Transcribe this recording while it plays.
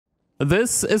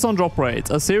This is on Drop Rate,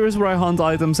 a series where I hunt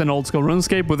items in old school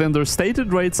RuneScape within their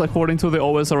stated rates according to the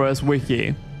Osrs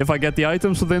wiki. If I get the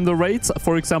items within the rates,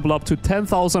 for example up to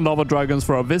 10,000 lava dragons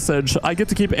for a visage, I get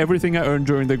to keep everything I earn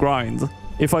during the grind.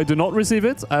 If I do not receive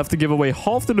it, I have to give away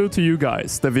half the loot to you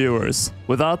guys, the viewers.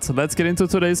 With that, let's get into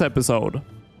today's episode.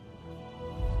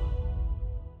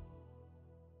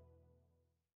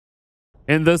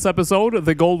 In this episode,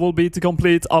 the goal will be to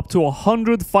complete up to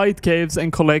 100 fight caves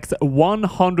and collect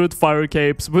 100 fire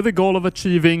capes with the goal of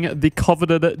achieving the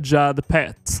coveted Jad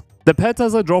pet. The pet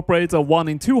has a drop rate of 1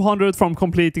 in 200 from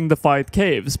completing the fight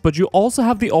caves, but you also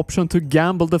have the option to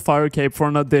gamble the fire cape for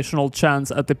an additional chance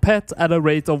at the pet at a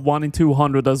rate of 1 in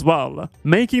 200 as well,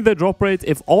 making the drop rate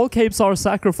if all capes are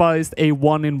sacrificed a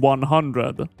 1 in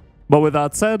 100. But with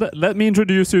that said, let me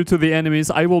introduce you to the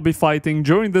enemies I will be fighting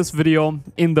during this video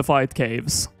in the fight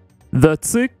caves. The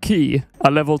Tsuki, a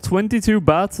level 22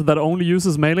 bat that only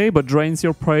uses melee but drains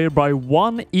your prayer by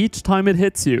 1 each time it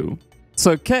hits you.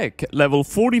 Tsukek, level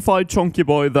 45 chunky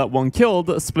boy that one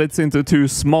killed, splits into 2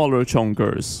 smaller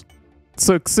chunkers.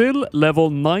 Tsuxil, level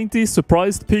 90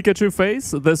 surprised Pikachu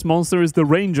face. This monster is the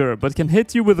ranger but can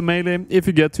hit you with melee if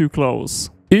you get too close.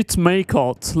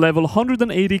 Itmaikot, level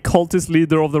 180 cultist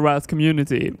leader of the rat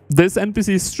community. This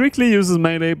NPC strictly uses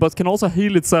melee but can also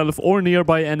heal itself or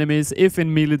nearby enemies if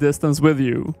in melee distance with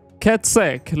you.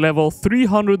 Ketsek, level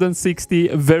 360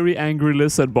 very angry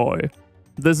lizard boy.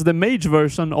 This is the mage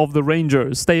version of the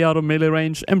ranger, stay out of melee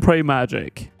range and pray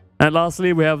magic. And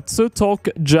lastly we have Tsutok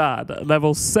Jad,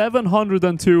 level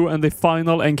 702 and the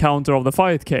final encounter of the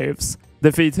fight caves.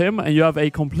 Defeat him and you have a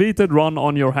completed run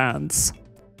on your hands.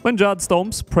 When Jad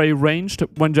stomps, pray ranged.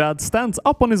 When Jad stands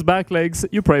up on his back legs,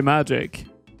 you pray magic.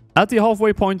 At the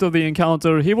halfway point of the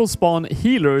encounter, he will spawn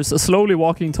healers slowly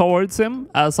walking towards him.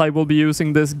 As I will be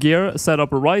using this gear set up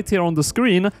right here on the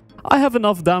screen, I have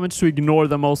enough damage to ignore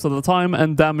them most of the time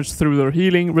and damage through their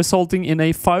healing, resulting in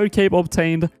a fire cape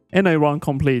obtained and a run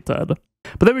completed.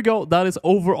 But there we go, that is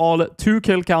overall 2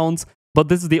 kill counts. But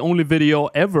this is the only video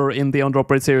ever in the On Drop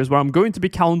Rate series where I'm going to be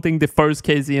counting the first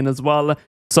KC in as well.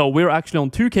 So we're actually on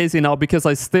 2 KC now because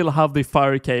I still have the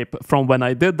fire cape from when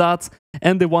I did that.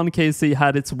 And the 1 KC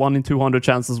had its 1 in 200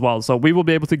 chance as well. So we will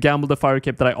be able to gamble the fire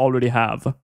cape that I already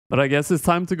have. But I guess it's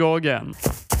time to go again.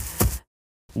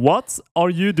 What are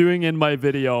you doing in my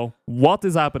video? What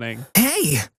is happening?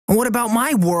 Hey, what about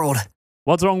my world?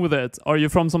 What's wrong with it? Are you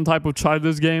from some type of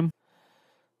childish game?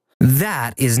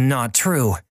 That is not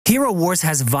true. Hero Wars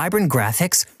has vibrant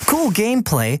graphics, cool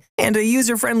gameplay, and a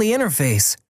user-friendly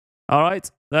interface.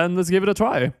 Alright, then let's give it a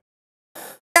try.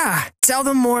 Yeah, tell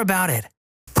them more about it.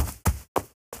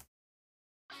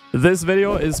 This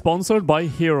video is sponsored by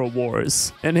Hero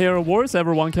Wars. In Hero Wars,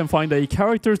 everyone can find a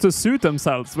character to suit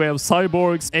themselves. We have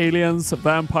cyborgs, aliens,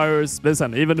 vampires.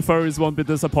 Listen, even furries won't be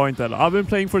disappointed. I've been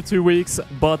playing for 2 weeks,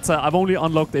 but I've only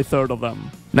unlocked a third of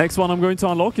them. Next one I'm going to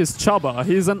unlock is Chaba.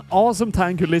 He's an awesome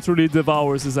tank who literally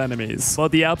devours his enemies.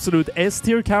 But the absolute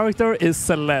S-tier character is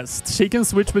Celeste. She can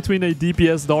switch between a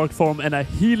DPS dark form and a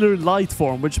healer light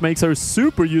form, which makes her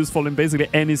super useful in basically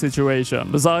any situation.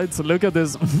 Besides, look at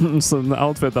this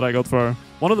outfit that I got for her.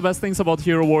 One of the best things about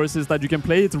Hero Wars is that you can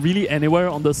play it really anywhere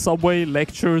on the subway,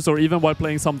 lectures, or even while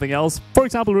playing something else. For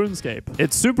example, RuneScape.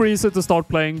 It's super easy to start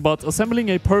playing, but assembling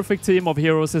a perfect team of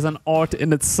heroes is an art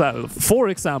in itself. For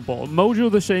example, Mojo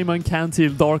the Shaman can't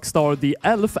heal Darkstar the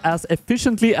Elf as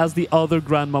efficiently as the other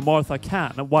Grandma Martha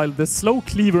can, while the Slow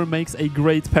Cleaver makes a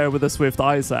great pair with the Swift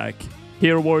Isaac.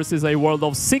 Hero Wars is a world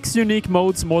of 6 unique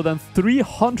modes, more than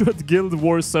 300 Guild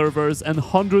Wars servers, and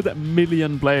 100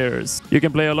 million players. You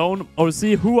can play alone or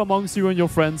see who amongst you and your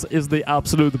friends is the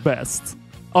absolute best.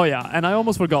 Oh yeah, and I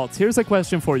almost forgot. Here's a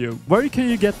question for you. Where can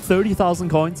you get 30,000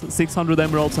 coins, 600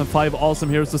 emeralds, and 5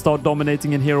 awesome heroes to start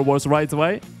dominating in Hero Wars right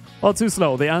away? Well, too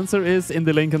slow. The answer is in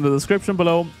the link in the description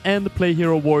below, and play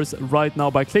Hero Wars right now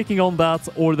by clicking on that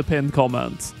or the pinned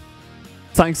comment.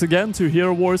 Thanks again to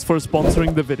Hero Wars for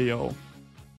sponsoring the video.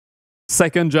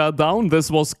 Second Jad down.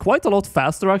 This was quite a lot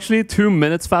faster actually, 2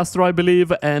 minutes faster I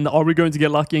believe. And are we going to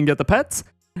get lucky and get the pet?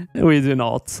 We do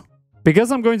not. Because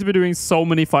I'm going to be doing so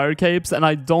many fire capes and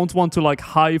I don't want to like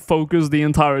high focus the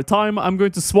entire time, I'm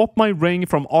going to swap my ring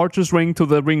from Archer's Ring to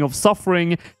the Ring of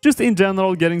Suffering, just in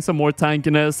general getting some more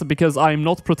tankiness because I'm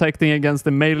not protecting against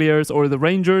the meleeers or the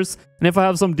rangers, and if I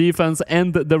have some defense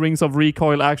and the Rings of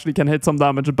Recoil actually can hit some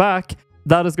damage back,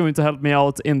 that is going to help me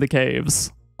out in the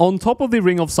caves. On top of the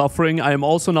Ring of Suffering, I am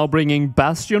also now bringing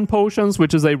Bastion Potions,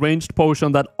 which is a ranged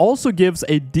potion that also gives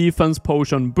a defense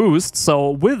potion boost.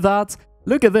 So with that,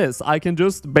 Look at this, I can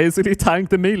just basically tank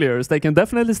the meleers. They can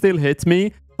definitely still hit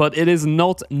me, but it is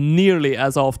not nearly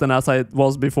as often as I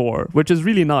was before, which is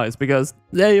really nice because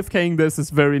AFKing this is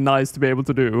very nice to be able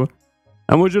to do.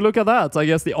 And would you look at that, I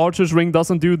guess the Archer's Ring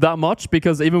doesn't do that much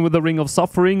because even with the Ring of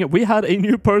Suffering, we had a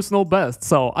new personal best.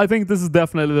 So I think this is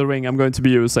definitely the ring I'm going to be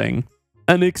using.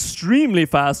 An extremely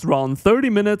fast run, 30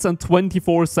 minutes and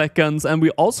 24 seconds, and we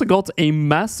also got a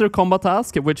Master Combat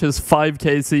Task, which is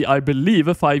 5kc, I believe,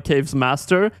 a 5 Caves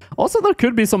Master. Also, there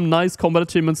could be some nice combat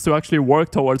achievements to actually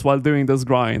work towards while doing this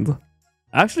grind.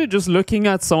 Actually, just looking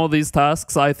at some of these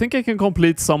tasks, I think I can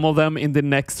complete some of them in the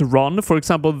next run. For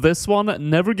example, this one,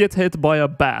 never get hit by a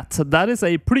bat. That is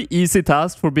a pretty easy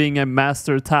task for being a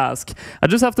master task. I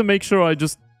just have to make sure I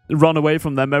just run away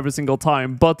from them every single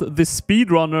time. But the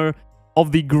speedrunner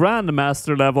of the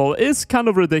Grandmaster level is kind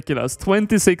of ridiculous.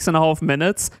 26.5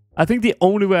 minutes. I think the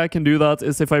only way I can do that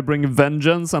is if I bring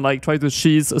Vengeance and like try to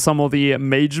cheese some of the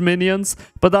mage minions,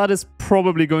 but that is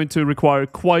probably going to require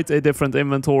quite a different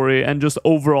inventory and just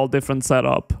overall different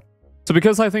setup. So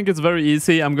because I think it's very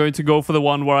easy, I'm going to go for the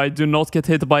one where I do not get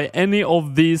hit by any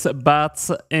of these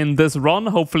bats in this run.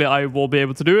 Hopefully I will be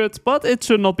able to do it, but it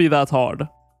should not be that hard.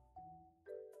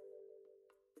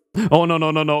 Oh, no,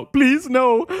 no, no, no. Please,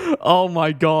 no. Oh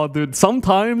my god, dude.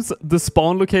 Sometimes the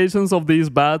spawn locations of these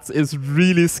bats is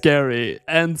really scary.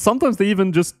 And sometimes they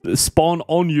even just spawn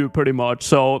on you pretty much.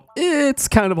 So it's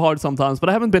kind of hard sometimes, but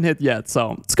I haven't been hit yet.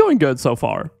 So it's going good so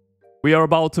far. We are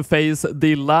about to face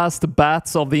the last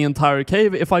bats of the entire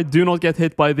cave. If I do not get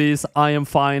hit by these, I am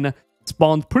fine.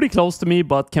 Spawned pretty close to me,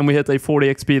 but can we hit a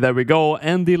 40 XP? There we go.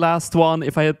 And the last one,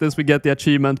 if I hit this, we get the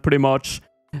achievement pretty much.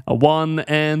 A 1,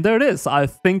 and there it is. I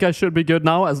think I should be good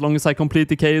now. As long as I complete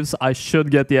the caves, I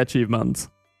should get the achievement.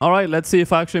 Alright, let's see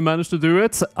if I actually managed to do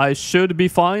it. I should be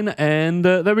fine, and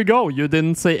there we go. You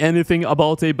didn't say anything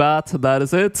about a bat. That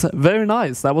is it. Very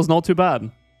nice. That was not too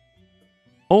bad.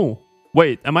 Oh,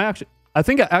 wait. Am I actually... I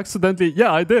think I accidentally...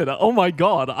 Yeah, I did. Oh my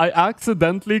god. I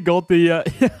accidentally got the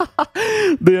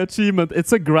the achievement.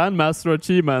 It's a Grandmaster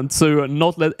achievement to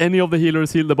not let any of the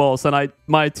healers heal the boss, and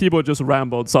my T-Boy just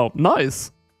rambled. So, nice.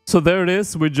 So there it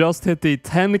is, we just hit the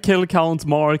 10 kill count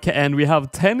mark and we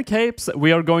have 10 capes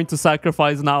we are going to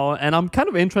sacrifice now, and I'm kind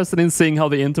of interested in seeing how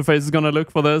the interface is going to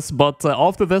look for this, but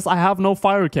after this I have no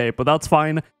fire cape, but that's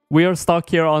fine. We are stuck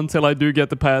here until I do get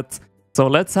the pet. So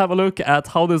let's have a look at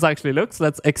how this actually looks.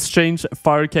 Let's exchange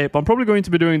fire cape. I'm probably going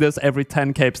to be doing this every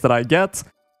 10 capes that I get. So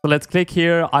let's click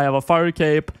here, I have a fire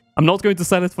cape. I'm not going to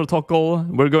sell it for Tokkul,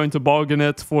 we're going to bargain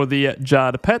it for the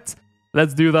Jad pet.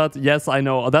 Let's do that. Yes, I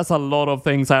know. That's a lot of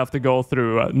things I have to go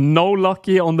through. No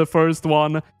lucky on the first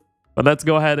one. But let's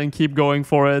go ahead and keep going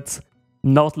for it.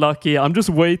 Not lucky. I'm just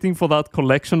waiting for that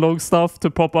collection log stuff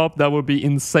to pop up. That would be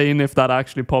insane if that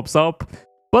actually pops up.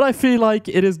 But I feel like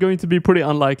it is going to be pretty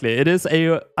unlikely. It is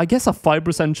I guess a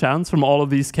 5% chance from all of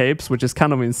these capes, which is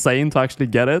kind of insane to actually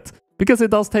get it. Because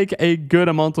it does take a good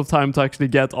amount of time to actually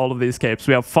get all of these capes.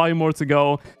 We have 5 more to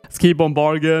go. Let's keep on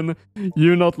bargain.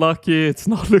 You not lucky. It's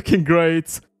not looking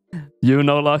great. You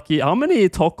not lucky. How many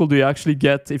Tokkul do you actually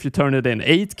get if you turn it in?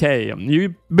 8k.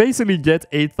 You basically get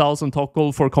 8,000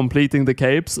 Tokkul for completing the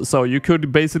capes. So you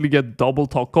could basically get double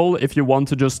Tokkul if you want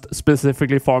to just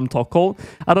specifically farm Tokkul.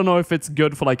 I don't know if it's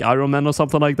good for like Iron Man or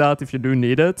something like that if you do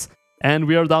need it. And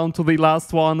we are down to the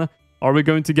last one. Are we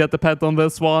going to get the pet on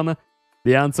this one?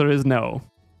 The answer is no.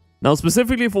 Now,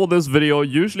 specifically for this video,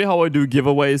 usually how I do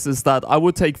giveaways is that I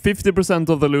would take 50%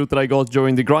 of the loot that I got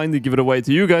during the grind and give it away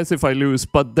to you guys if I lose,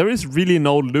 but there is really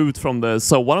no loot from this.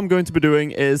 So what I'm going to be doing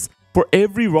is, for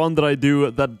every run that I do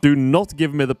that do not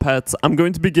give me the pet, I'm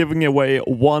going to be giving away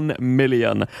 1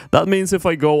 million. That means if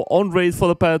I go on raid for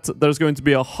the pet, there's going to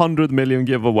be 100 million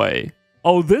giveaway.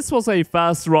 Oh, this was a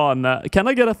fast run. Can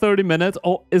I get a 30 minute?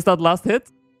 Oh, is that last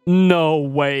hit? No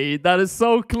way, that is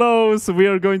so close. We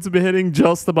are going to be hitting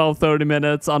just about 30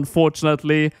 minutes,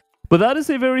 unfortunately. But that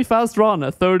is a very fast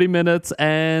run, 30 minutes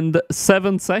and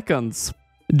 7 seconds.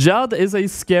 Jad is a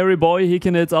scary boy. He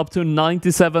can hit up to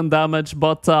 97 damage,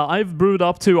 but I've brewed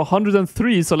up to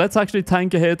 103, so let's actually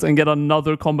tank a hit and get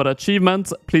another combat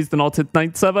achievement. Please do not hit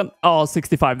 97. Oh,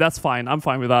 65, that's fine. I'm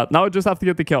fine with that. Now I just have to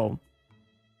get the kill.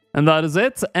 And that is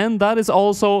it, and that is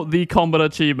also the combat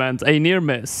achievement, a near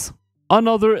miss.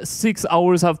 Another 6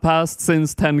 hours have passed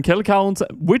since 10 kill count,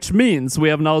 which means we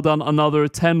have now done another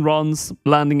 10 runs,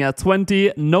 landing at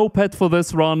 20. No pet for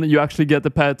this run. You actually get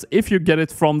the pet if you get it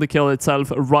from the kill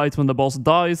itself right when the boss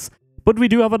dies. But we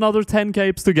do have another 10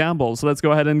 capes to gamble, so let's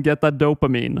go ahead and get that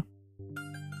dopamine.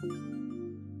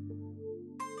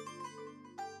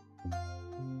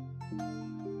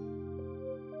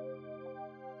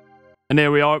 And here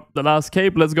we are, the last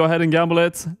cape. Let's go ahead and gamble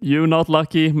it. You not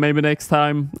lucky, maybe next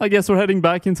time. I guess we're heading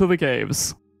back into the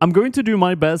caves. I'm going to do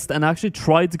my best and actually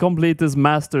try to complete this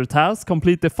master task,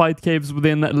 complete the fight caves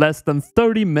within less than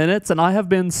 30 minutes, and I have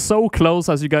been so close,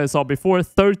 as you guys saw before,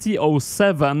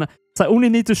 30:07, so I only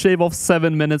need to shave off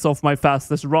 7 minutes off my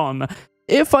fastest run.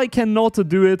 If I cannot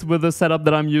do it with the setup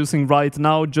that I'm using right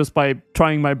now, just by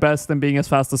trying my best and being as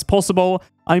fast as possible,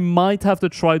 I might have to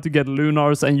try to get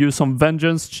Lunars and use some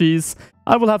Vengeance cheese.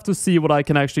 I will have to see what I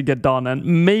can actually get done, and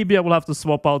maybe I will have to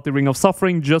swap out the Ring of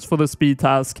Suffering just for the speed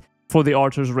task for the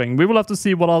Archer's Ring. We will have to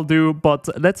see what I'll do, but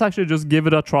let's actually just give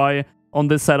it a try on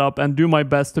this setup and do my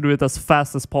best to do it as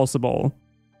fast as possible.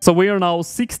 So we are now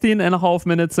 16.5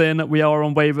 minutes in, we are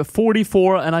on wave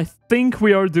 44, and I think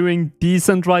we are doing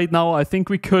decent right now. I think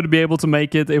we could be able to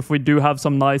make it if we do have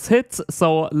some nice hits,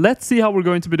 so let's see how we're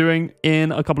going to be doing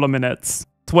in a couple of minutes.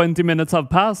 20 minutes have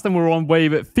passed and we're on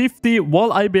wave 50.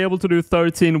 Will I be able to do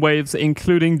 13 waves,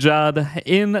 including Jad,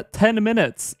 in 10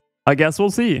 minutes? I guess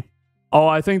we'll see. Oh,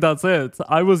 I think that's it.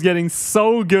 I was getting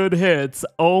so good hits.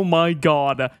 Oh my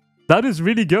god. That is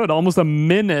really good. Almost a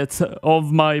minute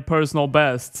of my personal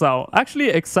best. So, actually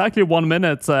exactly 1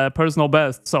 minute personal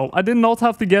best. So, I did not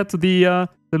have to get to the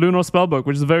Lunar Spellbook,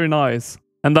 which is very nice.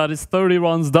 And that is 30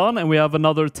 runs done, and we have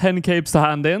another 10 capes to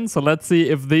hand in. So, let's see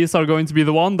if these are going to be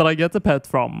the one that I get the pet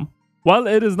from. Well,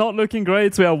 it is not looking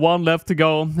great. We have 1 left to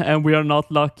go, and we are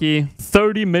not lucky.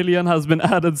 30 million has been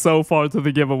added so far to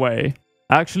the giveaway.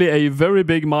 Actually, a very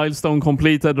big milestone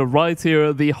completed right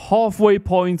here, the halfway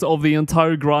point of the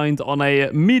entire grind on a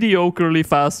mediocrely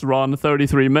fast run,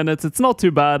 33 minutes. It's not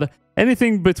too bad.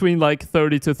 Anything between like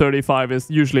 30 to 35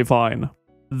 is usually fine.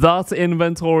 That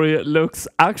inventory looks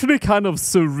actually kind of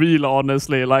surreal,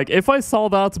 honestly. Like, if I saw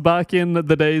that back in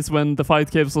the days when the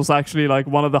Fight Caves was actually like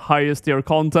one of the highest tier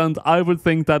content, I would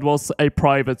think that was a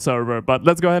private server. But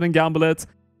let's go ahead and gamble it,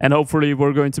 and hopefully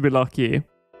we're going to be lucky.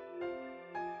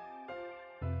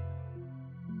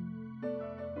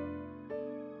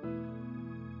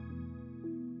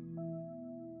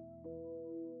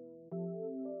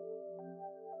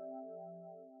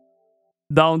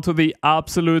 Down to the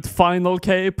absolute final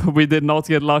cape. We did not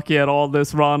get lucky at all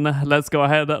this run. Let's go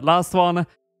ahead. Last one.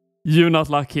 You not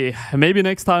lucky. Maybe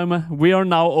next time. We are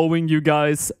now owing you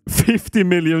guys 50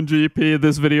 million GP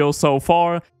this video so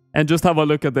far. And just have a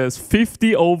look at this.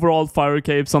 50 overall fire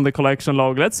capes on the collection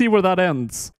log. Let's see where that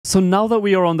ends. So now that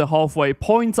we are on the halfway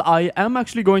point, I am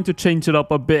actually going to change it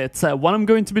up a bit. What I'm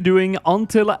going to be doing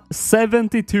until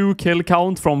 72 kill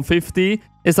count from 50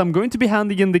 is I'm going to be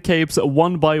handing in the capes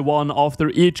one by one after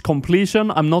each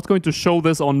completion. I'm not going to show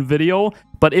this on video,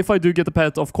 but if I do get a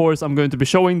pet, of course, I'm going to be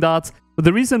showing that. But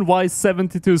the reason why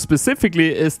 72 specifically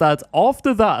is that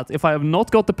after that, if I have not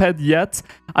got the pet yet,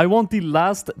 I want the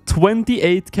last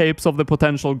 28 capes of the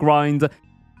potential grind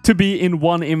to be in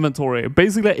one inventory.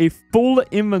 Basically a full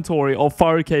inventory of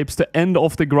fire capes to end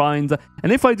off the grind.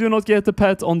 And if I do not get the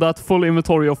pet on that full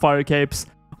inventory of fire capes,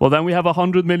 well, then we have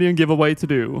 100 million giveaway to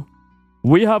do.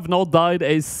 We have not died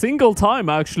a single time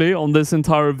actually on this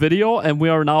entire video, and we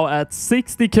are now at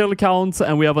 60 kill counts,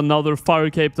 and we have another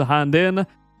fire cape to hand in.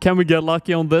 Can we get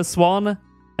lucky on this one?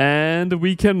 And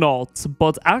we cannot.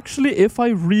 But actually, if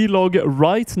I relog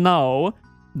right now,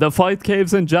 the Fight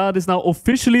Caves and Jad is now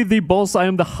officially the boss. I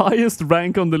am the highest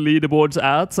rank on the leaderboards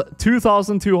at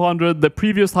 2,200. The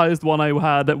previous highest one I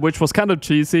had, which was kind of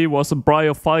cheesy, was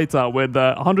Bryophyta with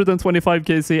 125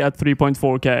 KC at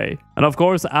 3.4k. And of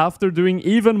course, after doing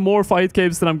even more Fight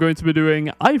Caves than I'm going to be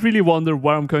doing, I really wonder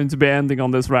where I'm going to be ending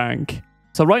on this rank.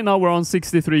 So right now we're on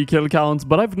 63 kill counts,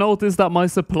 but I've noticed that my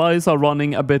supplies are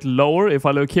running a bit lower. If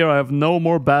I look here, I have no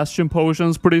more Bastion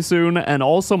potions pretty soon, and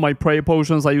also my Prey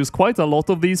potions, I use quite a lot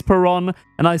of these per run,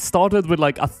 and I started with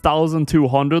like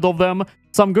 1,200 of them.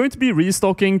 So I'm going to be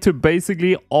restocking to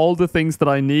basically all the things that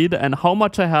I need and how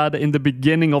much I had in the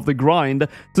beginning of the grind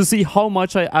to see how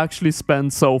much I actually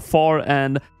spent so far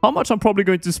and how much I'm probably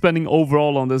going to be spending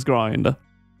overall on this grind.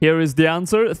 Here is the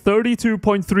answer.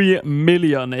 32.3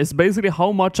 million is basically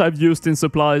how much I've used in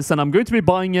supplies, and I'm going to be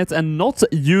buying it and not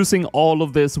using all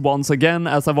of this once again,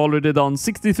 as I've already done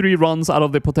 63 runs out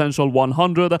of the potential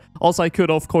 100. Also, I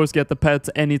could of course get the pet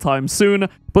anytime soon,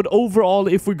 but overall,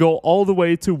 if we go all the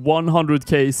way to 100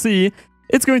 KC,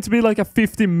 it's going to be like a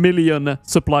 50 million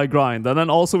supply grind. And then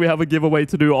also we have a giveaway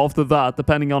to do after that,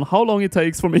 depending on how long it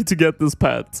takes for me to get this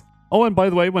pet. Oh, and by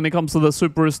the way, when it comes to the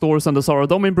Super Restores and the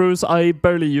Saradomin Brews, I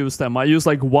barely use them. I use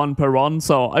like one per run,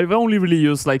 so I've only really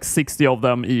used like 60 of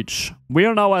them each. We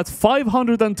are now at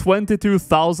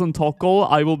 522,000 Tokkul.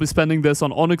 I will be spending this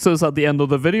on Onyxes at the end of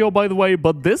the video, by the way,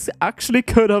 but this actually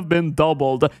could have been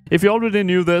doubled. If you already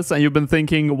knew this and you've been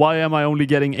thinking, why am I only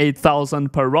getting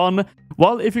 8,000 per run?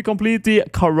 Well, if you complete the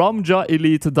Karamja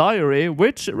Elite Diary,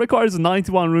 which requires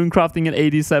 91 rune crafting and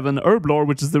 87 herb lore,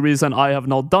 which is the reason I have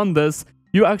not done this,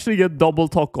 you actually get double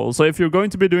Tokkul. So if you're going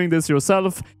to be doing this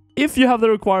yourself, if you have the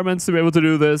requirements to be able to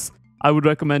do this, I would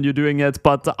recommend you doing it,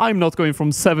 but I'm not going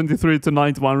from 73 to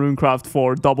 91 runecraft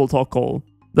for double Tokkul.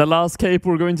 The last cape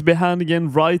we're going to be handing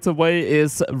in right away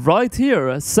is right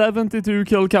here. 72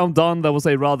 kill count done. That was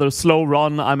a rather slow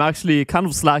run. I'm actually kind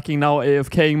of slacking now,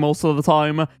 AFKing most of the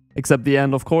time, except the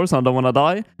end, of course. I don't want to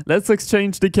die. Let's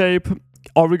exchange the cape.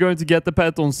 Are we going to get the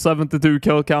pet on 72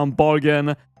 kill count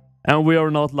bargain? And we are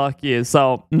not lucky.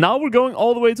 So now we're going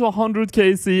all the way to 100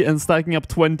 KC and stacking up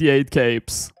 28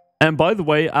 capes. And by the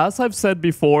way, as I've said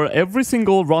before, every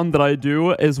single run that I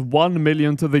do is 1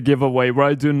 million to the giveaway where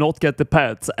I do not get the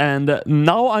pet. And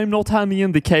now I'm not handing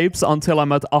in the capes until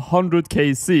I'm at 100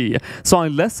 KC. So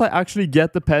unless I actually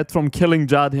get the pet from killing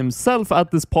Jad himself at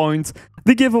this point,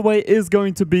 the giveaway is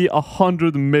going to be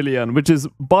 100 million, which is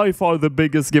by far the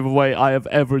biggest giveaway I have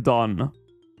ever done.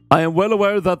 I am well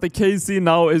aware that the KC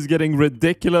now is getting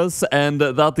ridiculous and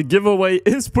that the giveaway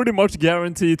is pretty much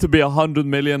guaranteed to be 100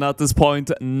 million at this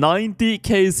point. 90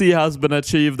 KC has been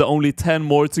achieved, only 10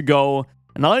 more to go.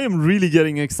 And I am really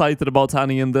getting excited about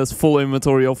handing in this full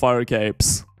inventory of fire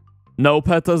capes. No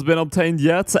pet has been obtained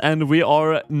yet and we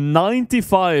are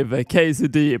 95 KC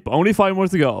deep. Only 5 more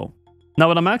to go. Now,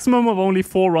 with a maximum of only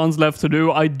 4 runs left to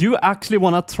do, I do actually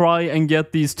want to try and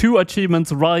get these 2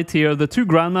 achievements right here. The 2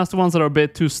 Grandmaster ones that are a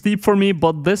bit too steep for me,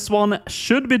 but this one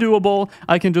should be doable.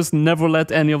 I can just never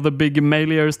let any of the big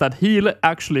meleeers that heal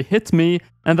actually hit me.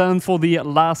 And then for the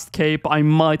last cape, I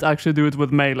might actually do it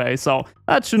with melee, so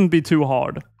that shouldn't be too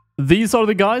hard. These are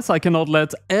the guys I cannot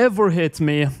let ever hit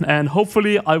me, and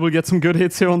hopefully I will get some good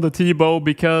hits here on the T-bow,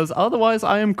 because otherwise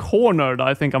I am cornered.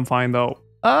 I think I'm fine though.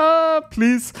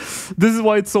 Please. This is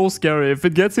why it's so scary. If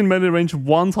it gets in melee range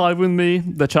one time with me,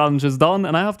 the challenge is done,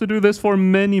 and I have to do this for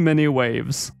many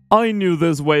waves. I knew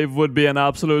this wave would be an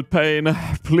absolute pain.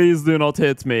 Please do not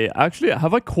hit me. Actually,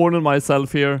 have I cornered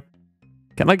myself here?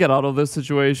 Can I get out of this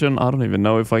situation? I don't even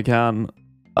know if I can.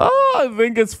 Oh, I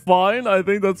think it's fine. I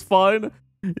think that's fine.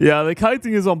 Yeah, the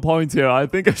kiting is on point here. I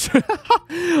think I should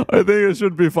I think I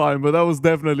should be fine, but that was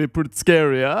definitely pretty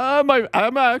scary. Am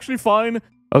I actually fine?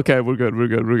 Okay, we're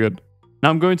good. Now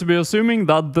I'm going to be assuming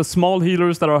that the small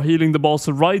healers that are healing the boss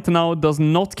right now does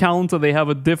not count. They have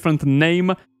a different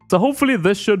name. So hopefully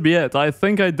this should be it. I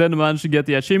think I did manage to get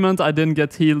the achievement. I didn't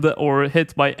get healed or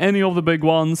hit by any of the big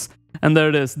ones. And there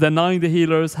it is. Denying the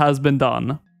healers has been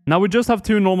done. Now we just have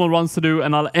 2 normal runs to do,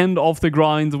 and I'll end off the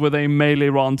grind with a melee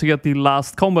run to get the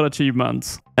last combat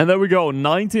achievement. And there we go,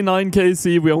 99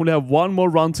 KC, we only have 1 more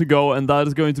run to go, and that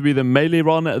is going to be the melee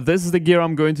run. This is the gear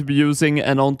I'm going to be using,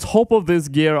 and on top of this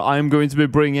gear, I'm going to be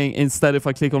bringing, instead if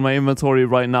I click on my inventory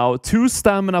right now, 2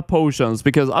 stamina potions,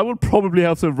 because I will probably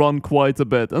have to run quite a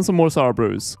bit, and some more sour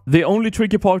brews. The only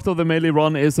tricky part of the melee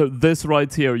run is this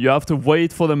right here. You have to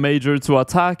wait for the major to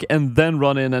attack, and then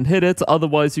run in and hit it,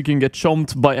 otherwise you can get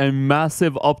chomped by a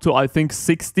massive up to, I think,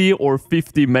 60 or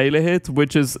 50 melee hit,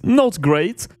 which is not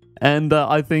great. And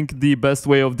I think the best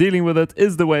way of dealing with it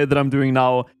is the way that I'm doing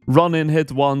now. Run in,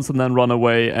 hit once, and then run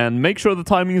away. And make sure the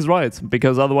timing is right,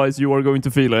 because otherwise you are going to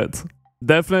feel it.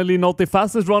 Definitely not the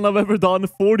fastest run I've ever done,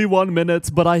 41 minutes,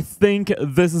 but I think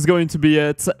this is going to be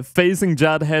it. Facing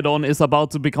Jad head-on is about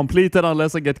to be completed,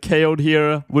 unless I get KO'd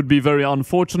here. Would be very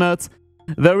unfortunate.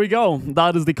 There we go.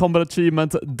 That is the combat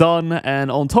achievement done. And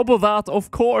on top of that,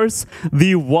 of course,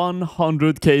 the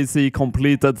 100 KC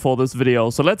completed for this video.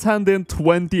 So let's hand in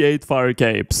 28 fire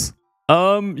capes.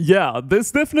 Yeah,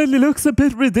 this definitely looks a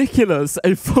bit ridiculous.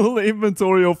 A full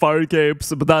inventory of fire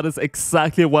capes, but that is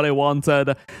exactly what I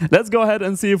wanted. Let's go ahead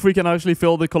and see if we can actually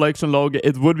fill the collection log.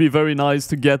 It would be very nice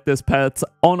to get this pet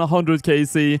on 100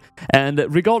 KC. And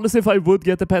regardless if I would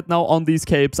get the pet now on these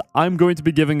capes, I'm going to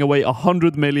be giving away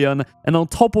 100 million. And on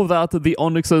top of that, the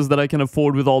onyxes that I can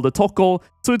afford with all the Tokkul.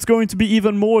 So it's going to be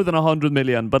even more than 100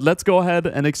 million. But let's go ahead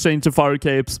and exchange the fire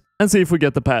capes and see if we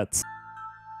get the pets.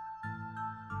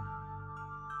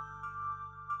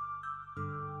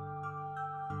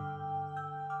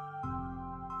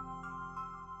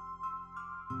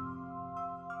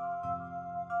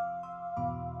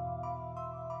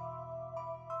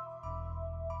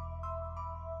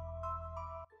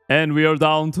 And we are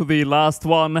down to the last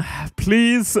one.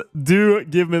 Please do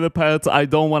give me the pet. I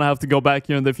don't want to have to go back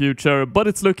here in the future, but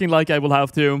it's looking like I will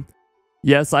have to.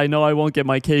 Yes, I know I won't get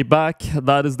my cape back.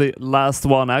 That is the last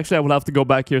one. Actually, I will have to go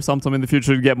back here sometime in the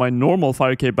future to get my normal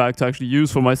fire cape back to actually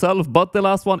use for myself. But the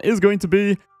last one is going to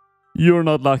be, you're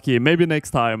not lucky. Maybe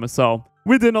next time. So,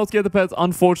 we did not get the pet,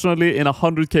 unfortunately, in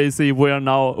 100 KC. We are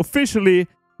now officially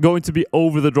going to be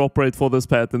over the drop rate for this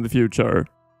pet in the future.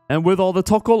 And with all the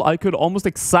Tokkul, I could almost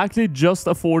exactly just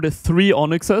afford 3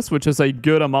 Onyxes, which is a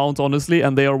good amount, honestly,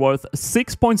 and they are worth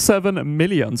 6.7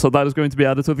 million, so that is going to be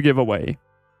added to the giveaway.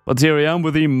 But here I am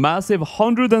with the massive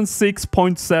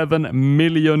 106.7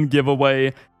 million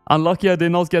giveaway. Unlucky I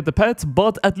did not get the pet,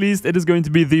 but at least it is going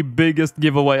to be the biggest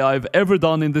giveaway I've ever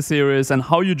done in the series, and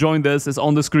how you join this is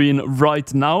on the screen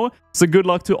right now. So good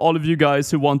luck to all of you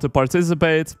guys who want to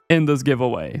participate in this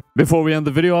giveaway. Before we end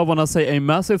the video, I want to say a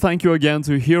massive thank you again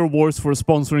to Hero Wars for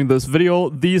sponsoring this video.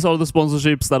 These are the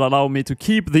sponsorships that allow me to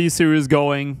keep these series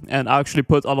going and actually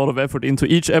put a lot of effort into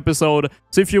each episode.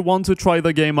 So if you want to try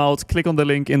the game out, click on the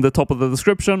link in the top of the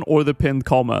description or the pinned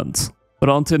comment. But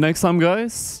until next time,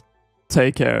 guys,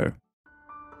 take care.